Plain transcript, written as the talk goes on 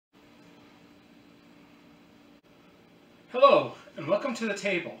Hello, and welcome to the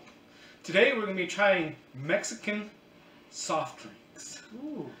table. Today we're going to be trying Mexican soft drinks.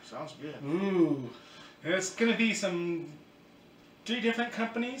 Ooh, sounds good. Ooh. It's going to be three different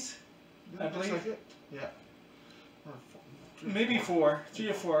companies, I believe. Like it. Yeah. Or Maybe four. 3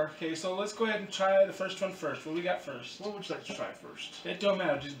 or 4. Okay, so let's go ahead and try the first one first. What do we got first? What would you like to try first? It don't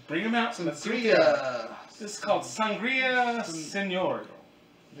matter. Just bring them out. Let's see what they Sangria. are. This is called Sangria Senor.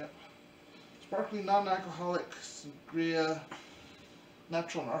 Yep. Sparkling non-alcoholic sangria,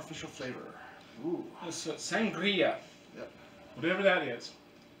 natural and artificial flavor. Ooh. So Sangria. Yep. Whatever that is.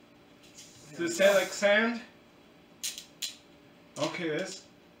 Does it say like sand? Okay, this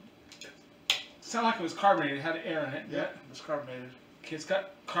sounded like it was carbonated. It had air in it. Yeah, it's carbonated. Okay, it's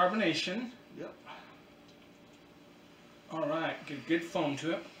got carbonation. Yep. Alright, get good foam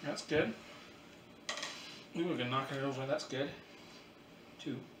to it. That's good. Ooh, we're gonna knock it over. That's good.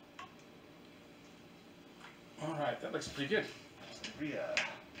 2. Alright, that looks pretty good. Sangria.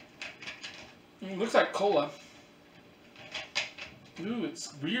 Looks like cola. Ooh,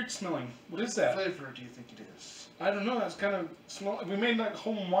 it's weird smelling. What is that? What flavor do you think it is? I don't know. That's kind of smell. We made like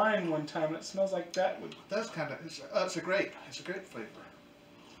home wine one time, and it smells like that. That's kind of. It's a grape. It's a grape flavor.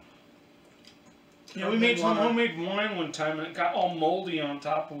 Yeah, we made some homemade wine one time, and it got all moldy on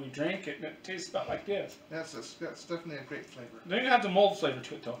top when we drank it, and it tastes about like this. That's definitely a grape flavor. They don't have the mold flavor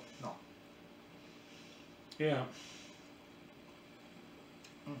to it, though. No. Yeah.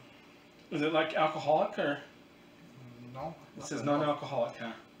 Is it like alcoholic or? No. It says non-alcoholic,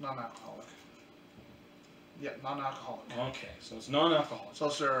 huh? Non-alcoholic. Yep, non-alcoholic. Okay, so it's non-alcoholic. So,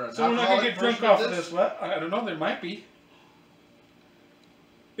 sir, So we're not gonna get drunk off of this. What? I don't know. There might be.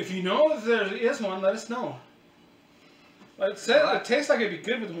 If you know if there is one, let us know. It says it tastes like it'd be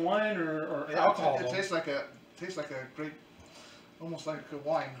good with wine or alcohol. It tastes like a great, almost like a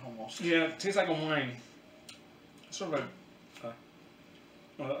wine, almost. Yeah, it tastes like a wine. Sort of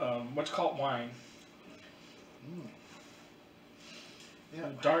a what you call it, wine. Mm. Yeah. A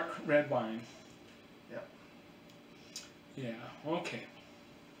dark red wine. Yep. Yeah. Okay.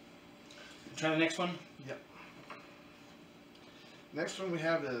 Try the next one. Yep. Next one we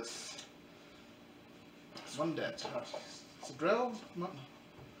have is Mundet. Cedrell?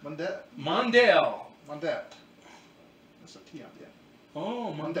 Mundet? Mondale. Mundet. That's a T on the end.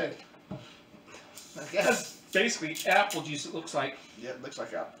 Oh, Mondale. I That's guess. basically apple juice, it looks like. Yeah, it looks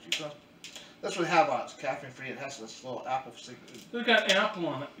like apple juice. That's what we have on it. It's caffeine free. It has this little apple signature. We've got apple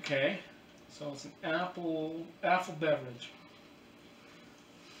on it, okay. So it's an apple beverage.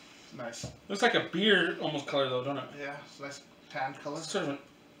 Nice. Looks like a beer almost color though, don't it? Yeah, it's a nice tan color. It's sort of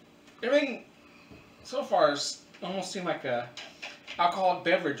everything so far has almost seemed like a alcoholic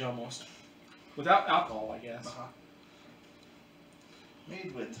beverage almost. Without alcohol, I guess.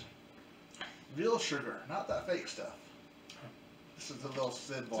 Made with real sugar, not that fake stuff. This is the little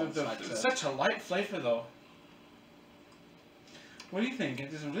symbol. It's such a light flavor though. What do you think?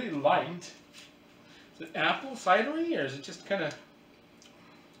 It is really light. Is it apple cidery or is it just kind of?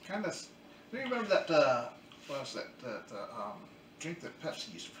 Do you remember that? What was that? Drink that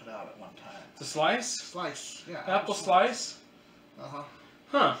Pepsi used to put out at one time. The slice? Slice, yeah. Apple slice?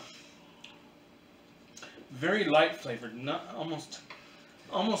 Huh. Very light flavored, not almost.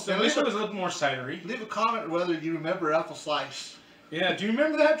 I wish it was a little more cidery. Leave a comment whether you remember apple slice. Yeah, do you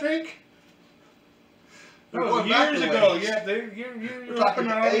remember that drink? That We're was going back years a ago. ways. Yeah, you're talking talking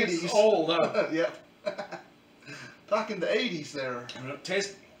the about 80s. old, huh? Yep. Talking the 80s there. It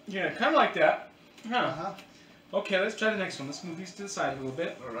tastes, yeah, kind of like that. Huh. Uh-huh. Okay, let's try the next one. Let's move these to the side a little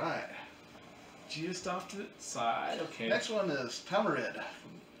bit. All right. Just off to the side. Okay. Next one is tamarind.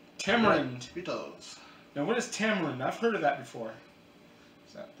 Tamarind. Fritos. Now, what is tamarind? I've heard of that before.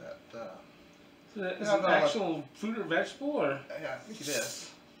 Is that Is it no, an actual fruit or vegetable, or? Yeah, I think it is.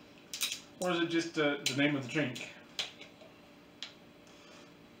 Or is it just the name of the drink?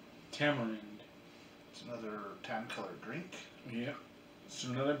 Tamarind. It's another tan-colored drink. Yeah. It's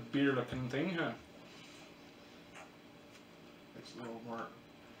another beer-looking thing, huh? It's a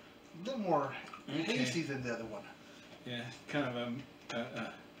little more hazy than the other one. Yeah, kind of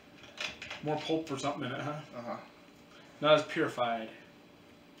more pulp or something in it, huh? Uh-huh. Not as purified.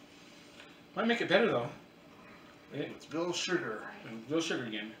 Might make it better though. It's real sugar. Real sugar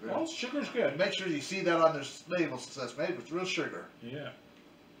again. Yeah. Well, sugar's good. Make sure you see that on their labels. It says made with real sugar. Yeah.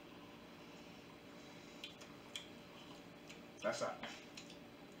 That's that.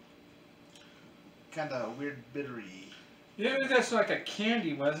 Kind of weird bittery. Yeah, that's like a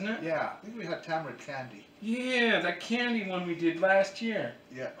candy, wasn't it? Yeah, I think we had tamarind candy. Yeah, that candy one we did last year.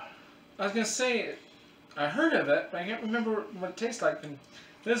 Yeah. I was gonna say, I heard of it, but I can't remember what it tastes like. And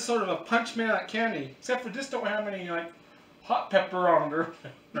this is sort of a punch man like candy, except for this don't have any like hot pepper on it.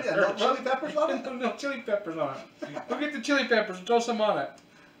 Yeah, no chili peppers on it? No chili peppers on it. Go get the chili peppers and throw some on it.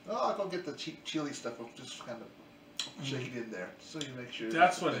 Oh, I'll go get the cheap chili stuff. I'll just kind of shake it in there so you make sure.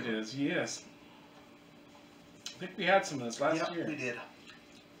 That's what it is, yes. I think we had some of this last year. Yeah, we did.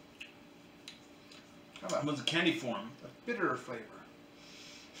 It was a candy form. A bitter flavor.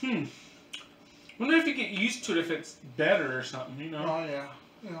 Wonder if you get used to it, if it's better or something, you know? Oh, yeah.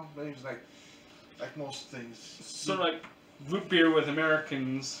 You know, maybe it's like most things. Sort of like root beer with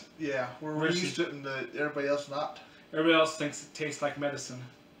Americans. Yeah, we're used to it and everybody else not. Everybody else thinks it tastes like medicine.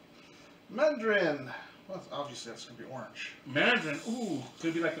 Mandarin. Well, obviously that's going to be orange. Mandarin, ooh,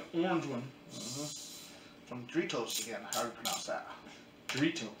 could be like an orange one. From Doritos again, how do you pronounce that?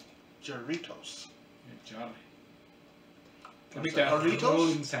 Dorito. Doritos. Yeah, jolly. Can What's make that, that Doritos?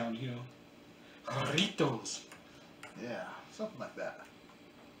 rolling sound, you know. Doritos. Yeah, something like that.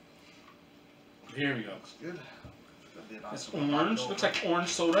 Here we go. Looks good. It's orange. Looks like orange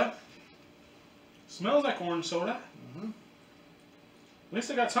soda. Smells like orange soda. At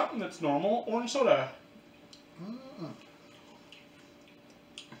least I got something that's normal. Orange soda.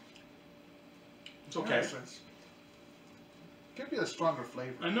 It's okay. Yeah, could be a stronger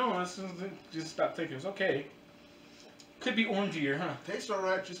flavor. I know. This is just about thinking. It's okay. Could be orangier, huh? Tastes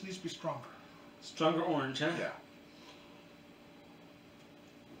alright. Just needs to be stronger. Stronger orange, huh? Yeah.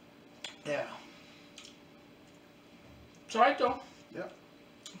 Yeah. It's alright though. Yep.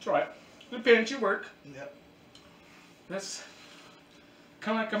 It's alright. Good pinch, you work. Yep. That's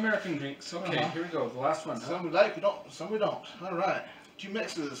kind of like American drinks. Okay, here we go. The last one. Some we like, some we don't. Alright.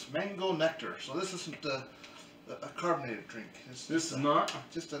 G-Mex's Mango Nectar. So this isn't a carbonated drink. This is not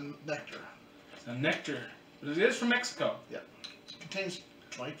just a nectar. It's a nectar. But it is from Mexico. Yep. It contains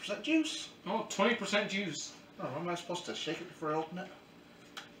 20% juice. Oh, 20% juice. Oh, am I supposed to shake it before I open it?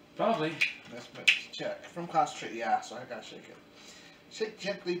 Probably. Let's check. From concentrate, yeah, so I gotta shake it. Shake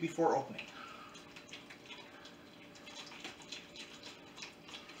gently before opening.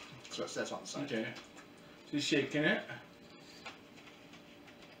 That's what it says on the side. Okay. She's shaking it.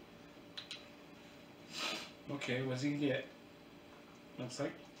 Okay, what's he get? Looks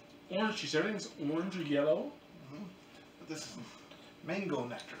like orange. She said everything's orange or yellow. But this is mango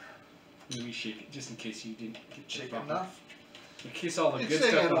nectar. Let me shake it just in case you didn't get Shake it enough. In case all the You good say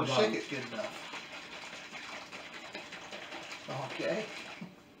stuff I on the don't bottom. shake it good enough. Okay.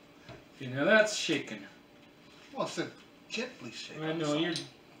 Okay, now that's shaken. Well, it said gently shake. I know you're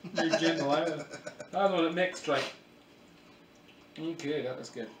gentle. I was when it mixed right. Okay, that was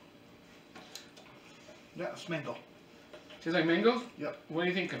good. Yeah, it's mango. Tastes like mangoes? Yep. What do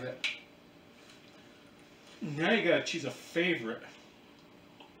you think of it? Now you gotta choose a favorite.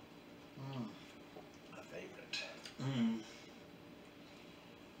 A favorite.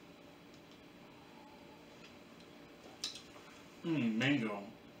 Mango.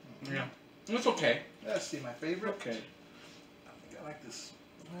 Yeah. It's okay. Let's see my favorite. Okay. I think I like this.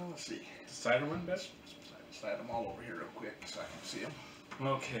 Well, let's see. The cider one best? Slide them all over here real quick so I can see them.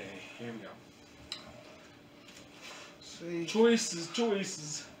 Okay, here we go. See. Choices,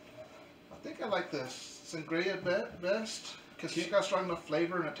 choices. I think I like the Sangria best because it's got strong enough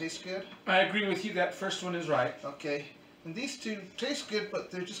flavor and it tastes good. I agree with you. That first one is right. Okay. And these two taste good,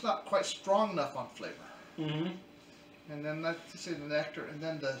 but they're just not quite strong enough on flavor. And then let's say the nectar, and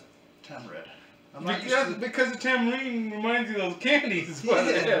then the tamarind. Because the tamarind reminds you of those candies. Is what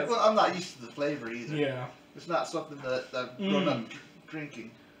it is. Well, I'm not used to the flavor either. Yeah. It's not something that I've grown up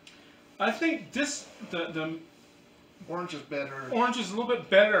drinking. I think the Orange is better. Orange is a little bit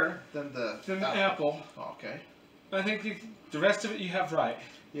better than the apple. Oh, okay. I think the rest of it you have right.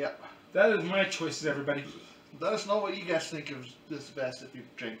 Yep. That is my choices, everybody. Let us know what you guys think is best if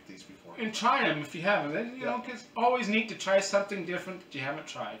you've drank these before. And try them if you haven't. You know, it's always neat to try something different that you haven't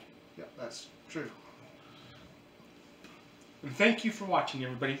tried. Yep, that's true. And thank you for watching,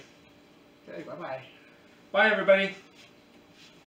 everybody. Okay, bye-bye. Bye, everybody.